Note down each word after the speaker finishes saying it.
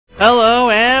Hello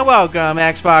and welcome,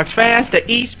 Xbox fans, to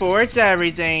eSports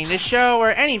Everything, the show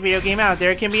where any video game out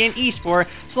there can be an esport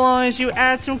as long as you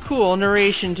add some cool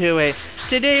narration to it.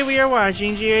 Today we are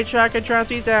watching GH Rocketron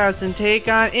 3000 take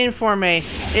on Informe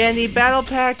in the Battle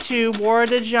Pack 2 War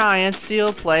of the Giants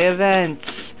sealed play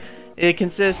events. It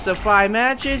consists of 5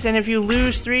 matches, and if you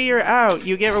lose 3, you're out.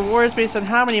 You get rewards based on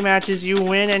how many matches you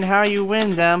win and how you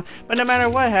win them, but no matter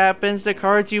what happens, the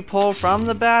cards you pull from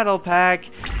the battle pack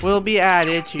will be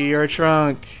added to your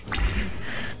trunk.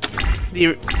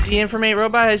 The Informate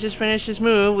robot has just finished his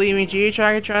move, leaving GH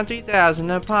Rocketron 3000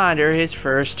 to ponder his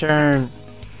first turn.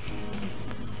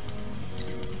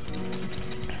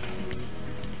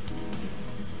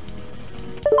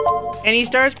 And he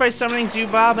starts by summoning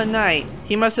Zubaba Knight.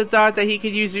 He must have thought that he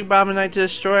could use Zubaba Knight to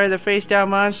destroy the face-down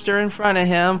monster in front of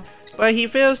him, but he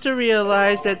fails to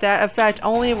realize that that effect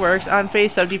only works on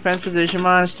face-up defense position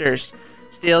monsters.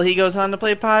 Still, he goes on to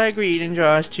play Pot of Greed and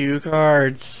draws 2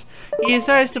 cards. He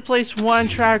decides to place 1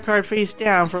 trap card face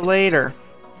down for later.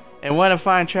 And what a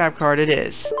fine trap card it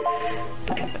is.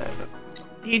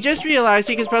 He just realized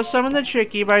he could spell summon the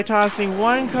Tricky by tossing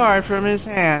 1 card from his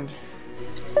hand.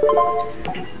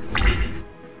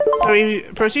 So he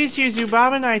proceeds to use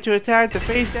Zubaba Knight to attack the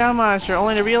face-down monster,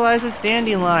 only to realize it's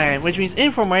Dandelion, which means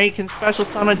Informe can special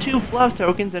summon 2 fluff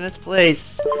tokens in its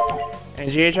place. And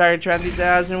GH Rocketron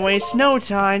 3000 wastes no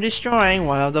time destroying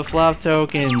one of the fluff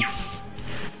tokens.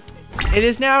 It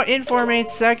is now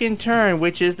Informe's second turn,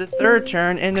 which is the 3rd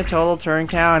turn in the total turn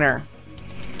counter.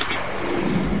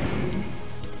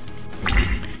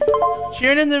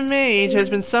 Sheridan the Mage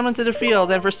has been summoned to the field,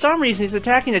 and for some reason he's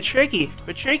attacking the Tricky,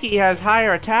 but Tricky has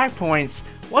higher attack points.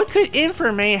 What could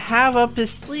Informe have up his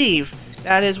sleeve?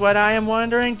 That is what I am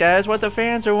wondering, that is what the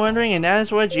fans are wondering, and that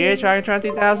is what GH Rocketron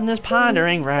 3000 is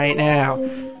pondering right now.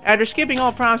 After skipping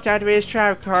all prompts to activate his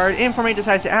trap card, Informe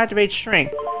decides to activate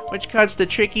Shrink, which cuts the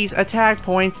Tricky's attack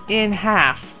points in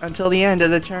half until the end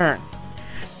of the turn.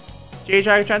 GH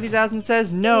Rocketron 3000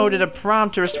 says no to the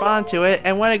prompt to respond to it,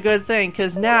 and what a good thing,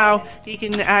 because now he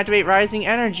can activate Rising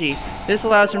Energy. This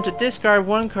allows him to discard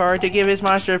 1 card to give his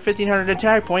monster a 1500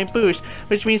 attack point boost,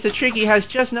 which means the Tricky has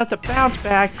just enough to bounce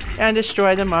back and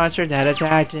destroy the monster that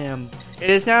attacked him.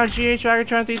 It is now GH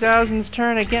Rocketron 3000's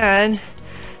turn again,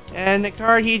 and the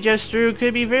card he just drew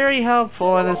could be very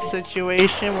helpful in a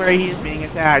situation where he is being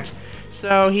attacked.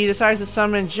 So he decides to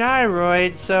summon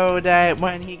Gyroid so that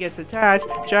when he gets attacked,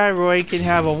 Gyroid can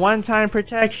have a one-time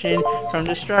protection from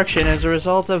destruction as a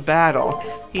result of battle.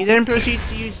 He then proceeds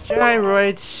to use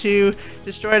Gyroid to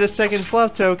destroy the 2nd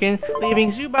fluff token,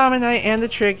 leaving Zubaba Knight and the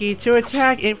Tricky to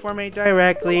attack Informe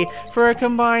directly for a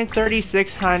combined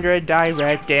 3600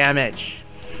 direct damage.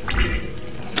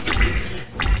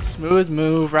 Smooth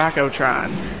move,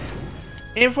 Rockotron.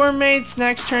 Informe's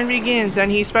next turn begins,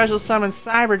 and he special summons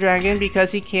Cyber Dragon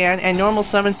because he can, and normal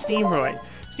summons Steamroid.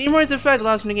 Steamroid's effect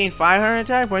allows him to gain 500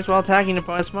 attack points while attacking the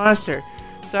opponent's monster,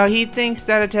 so he thinks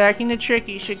that attacking the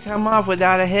Tricky should come off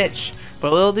without a hitch.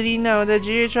 But little did he know that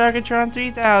GH Rocketron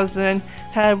 3000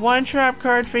 had 1 trap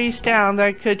card face down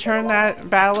that could turn that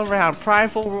battle around,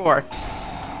 Prideful Roar.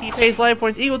 He pays life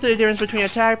points equal to the difference between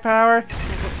attack power,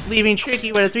 leaving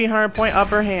Tricky with a 300 point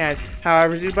upper hand.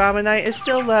 However, Zubaba Knight is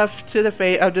still left to the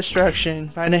fate of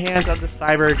destruction by the hands of the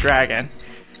Cyber Dragon.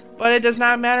 But it does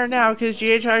not matter now, because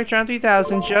GH Rocketron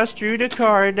 3000 just drew the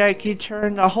card that could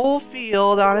turn the whole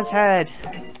field on its head.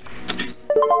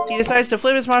 He decides to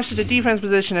flip his monster to defense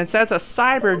position and sets a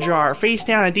Cyber Jar face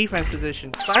down in defense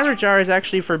position. Cyber Jar is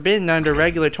actually forbidden under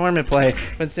regular tournament play,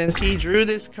 but since he drew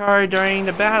this card during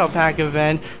the Battle Pack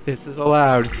event, this is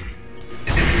allowed.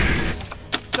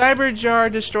 Cyber Jar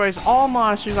destroys all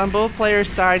monsters on both players'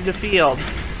 sides of the field.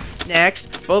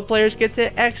 Next, both players get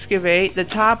to excavate the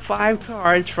top 5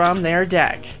 cards from their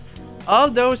deck.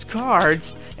 Of those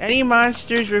cards, any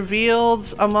monsters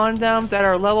revealed among them that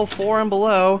are level 4 and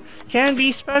below can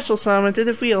be special summoned to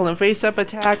the field in face-up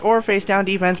attack or face-down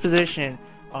defense position.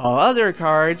 All other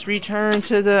cards return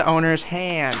to the owner's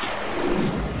hand.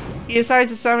 He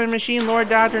decides to summon Machine Lord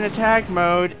Doctor in attack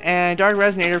mode and Dark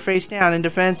Resonator face down in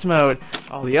defense mode.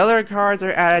 All the other cards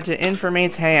are added to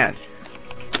Informe's hand.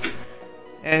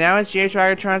 And now it's GH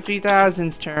Rocketron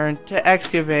 3000's turn to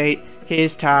excavate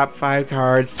his top 5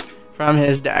 cards from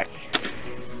his deck.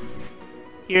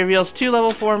 He reveals 2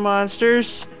 level 4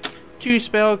 monsters, 2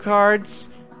 spell cards,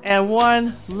 and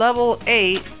 1 level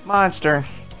 8 monster.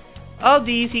 Of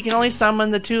these, he can only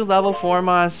summon the 2 level 4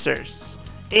 monsters,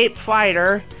 Ape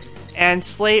Fighter and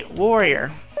Slate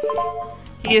Warrior.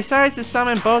 He decides to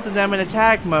summon both of them in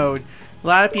attack mode. A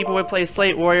lot of people would play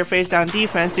Slate Warrior face down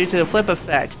defense due to the flip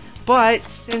effect, But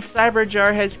since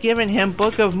Cyberjar has given him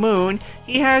Book of Moon,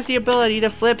 he has the ability to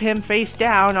flip him face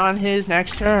down on his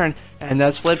next turn, and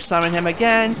thus flip summon him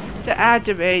again to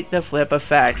activate the flip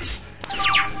effect.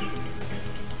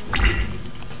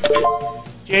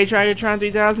 J Dragatron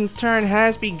 3000's turn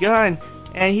has begun,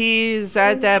 and he's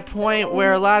at that point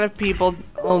where a lot of people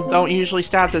don't usually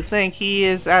stop to think. He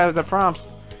is out of the prompts.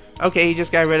 Okay, he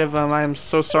just got rid of him. I'm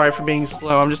so sorry for being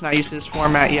slow. I'm just not used to this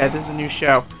format yet. This is a new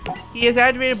show. He has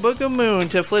activated Book of Moon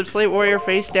to flip Slate Warrior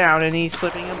face down, and he's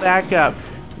flipping him back up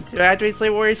to activate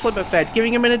Slate Warrior's flip effect,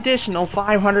 giving him an additional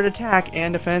 500 attack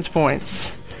and defense points.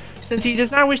 Since he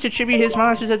does not wish to tribute his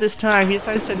monsters at this time, he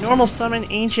decides to normal summon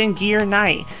Ancient Gear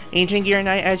Knight. Ancient Gear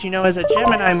Knight, as you know, is a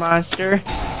Gemini monster,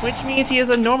 which means he is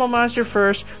a normal monster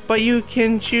first, but you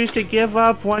can choose to give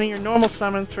up one of your normal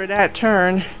summons for that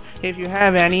turn, if you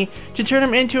have any, to turn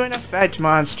him into an effect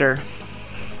monster.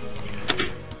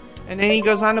 And then he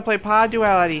goes on to play Pod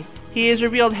Duality. He has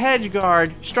revealed Hedge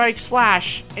Guard, Strike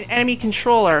Slash, and Enemy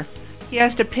Controller. He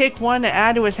has to pick one to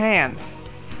add to his hand.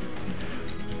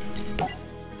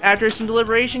 After some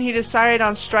deliberation, he decided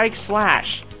on Strike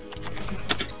Slash,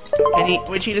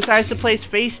 which he decides to place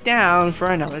face down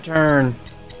for another turn.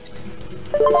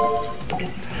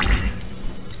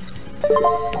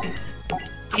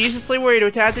 He uses Slate Warrior to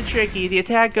attack the Tricky. The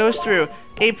attack goes through.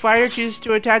 Ape Fighter chooses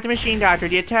to attack the Machine Doctor.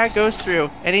 The attack goes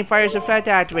through, and Ape Fighter's effect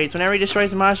activates whenever he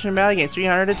destroys a monster in battle against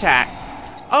 300 attack.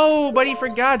 Oh, but he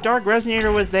forgot Dark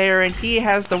Resonator was there, and he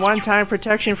has the one-time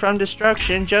protection from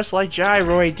destruction, just like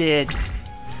Gyroid did.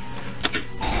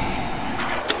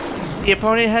 The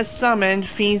opponent has summoned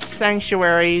Fiend's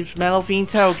Sanctuary's Metal Fiend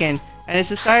token, and has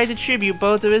decided to tribute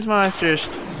both of his monsters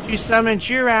to summon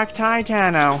Jurak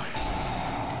Titano.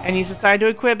 And he's decided to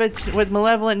equip it with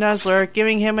Malevolent Nuzzler,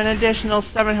 giving him an additional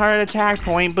 700 attack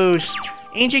point boost.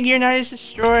 Ancient Gear Knight is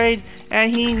destroyed,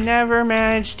 and he never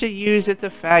managed to use its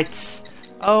effects.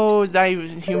 Oh, thy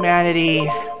humanity.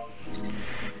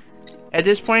 At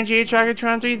this point, GH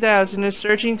Dragatron 3000 is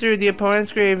searching through the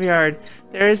opponent's graveyard.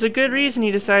 There is a good reason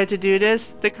he decided to do this.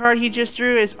 The card he just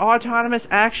drew is Autonomous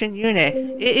Action Unit.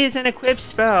 It is an equipped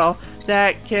spell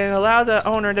that can allow the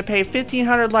owner to pay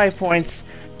 1500 life points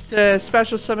to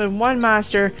special summon one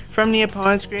monster from the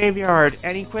opponent's graveyard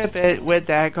and equip it with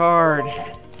that card.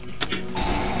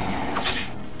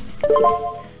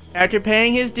 After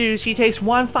paying his dues, he takes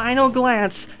one final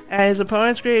glance at his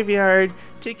opponent's graveyard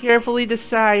to carefully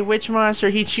decide which monster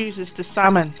he chooses to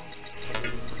summon.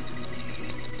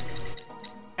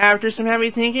 After some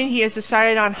heavy thinking, he has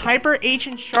decided on Hyper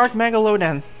Ancient Shark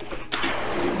Megalodon.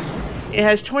 It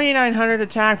has 2900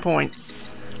 attack points.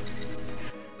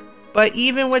 But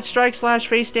even with Strike Slash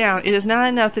face down, it is not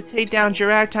enough to take down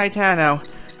Jurak Titano.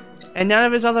 And none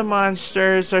of his other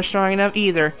monsters are strong enough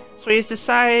either. So he's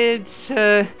decided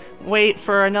to wait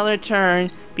for another turn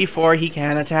before he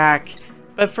can attack.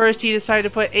 But first he decided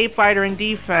to put Ape Fighter in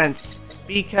defense,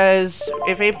 because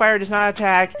if Ape Fighter does not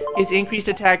attack, his increased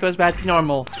attack goes back to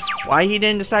normal. Why he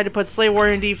didn't decide to put Slate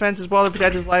Warrior in defense as well to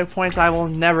protect his life points, I will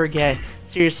never get.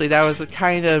 Seriously, that was a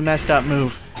kind of messed up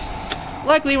move.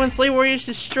 Luckily, when Slate Warrior is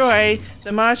destroyed,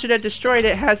 the monster that destroyed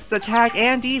it has its attack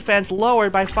and defense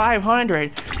lowered by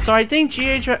 500. So I think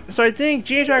GH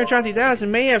Dragatron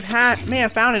 3000 may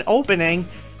have found an opening,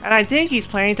 and I think he's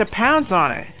planning to pounce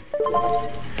on it.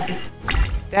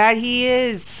 That he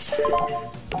is.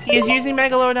 He is using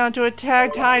Megalodon to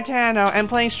attack Titano and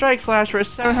playing Strike Slash for a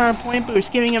 700 point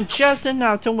boost, giving him just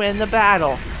enough to win the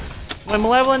battle. When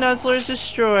Malevolent Nuzzler is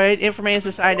destroyed, Informatus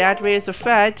decides to activate its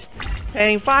effect,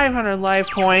 paying 500 life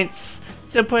points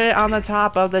to put it on the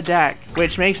top of the deck,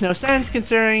 which makes no sense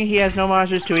considering he has no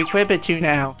monsters to equip it to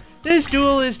now. This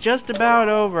duel is just about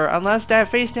over, unless that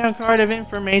face down card of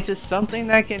Informates is something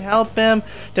that can help him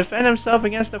defend himself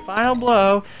against the final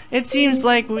blow. It seems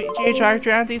like GH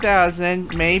Dragatron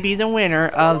 3000 may be the winner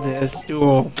of this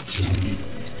duel.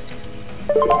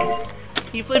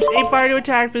 He flips Ape Fighter to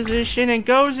attack position and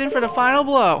goes in for the final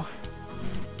blow.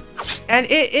 And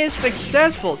it is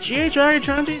successful! GH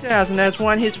Dragatron 3000 has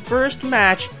won his first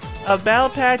match of Battle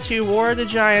Pack 2 War of the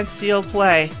Giants sealed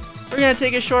play. We're gonna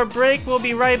take a short break. We'll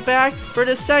be right back for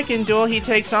the second duel he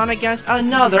takes on against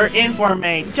another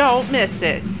Informate. Don't miss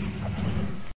it!